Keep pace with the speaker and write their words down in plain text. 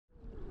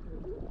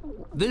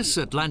This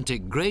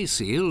Atlantic grey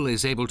seal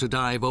is able to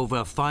dive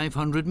over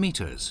 500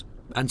 meters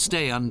and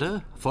stay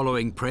under,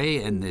 following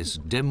prey in this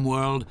dim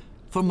world,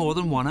 for more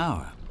than 1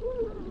 hour.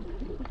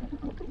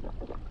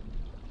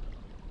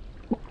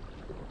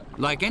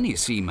 Like any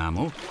sea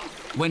mammal,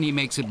 when he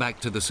makes it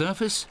back to the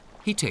surface,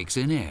 he takes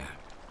in air.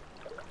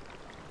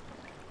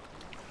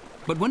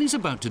 But when he's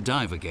about to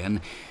dive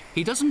again,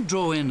 he doesn't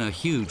draw in a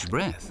huge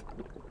breath.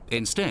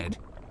 Instead,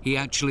 he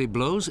actually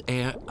blows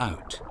air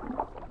out.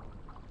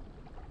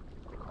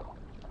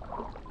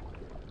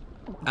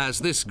 As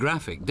this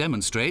graphic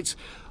demonstrates,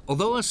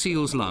 although a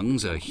seal's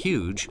lungs are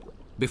huge,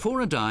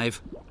 before a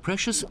dive,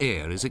 precious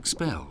air is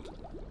expelled.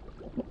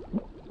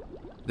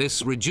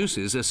 This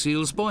reduces a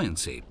seal's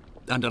buoyancy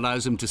and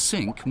allows him to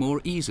sink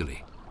more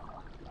easily.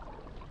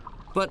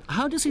 But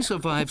how does he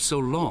survive so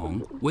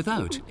long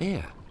without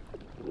air?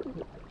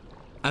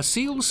 A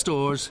seal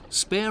stores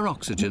spare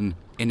oxygen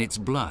in its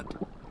blood.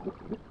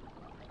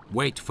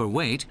 Weight for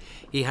weight,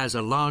 he has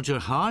a larger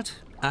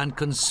heart and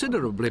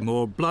considerably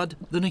more blood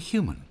than a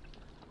human.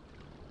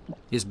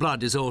 His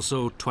blood is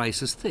also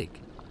twice as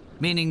thick,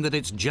 meaning that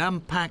it's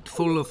jam-packed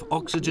full of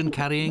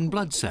oxygen-carrying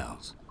blood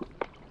cells.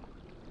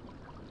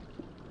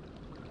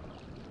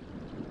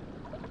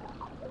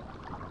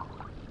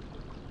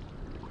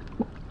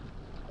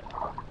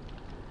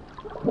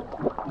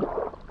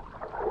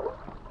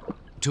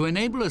 To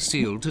enable a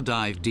seal to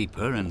dive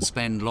deeper and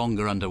spend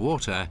longer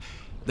underwater,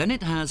 then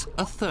it has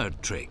a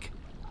third trick.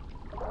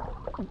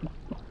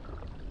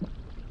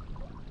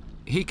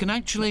 He can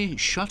actually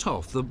shut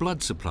off the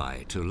blood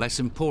supply to less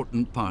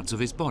important parts of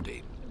his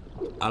body,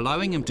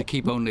 allowing him to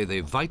keep only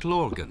the vital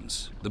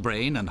organs, the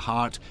brain and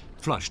heart,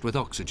 flushed with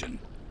oxygen.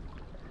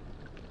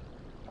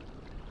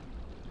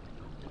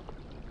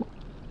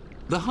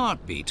 The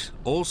heartbeat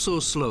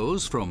also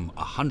slows from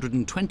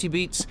 120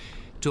 beats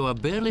to a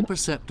barely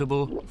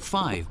perceptible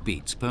 5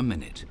 beats per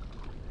minute,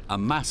 a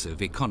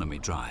massive economy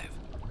drive.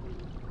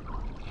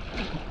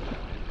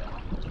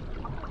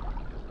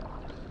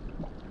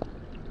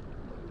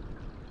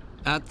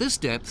 At this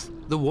depth,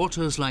 the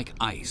water's like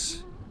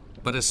ice,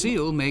 but a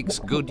seal makes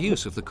good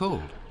use of the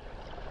cold.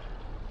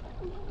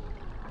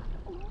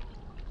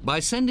 By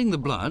sending the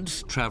blood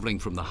traveling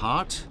from the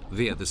heart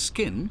via the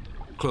skin,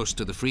 close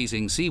to the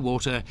freezing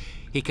seawater,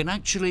 he can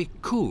actually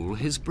cool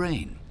his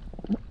brain.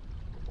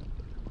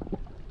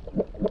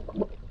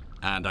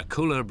 And a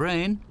cooler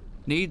brain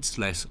needs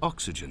less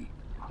oxygen.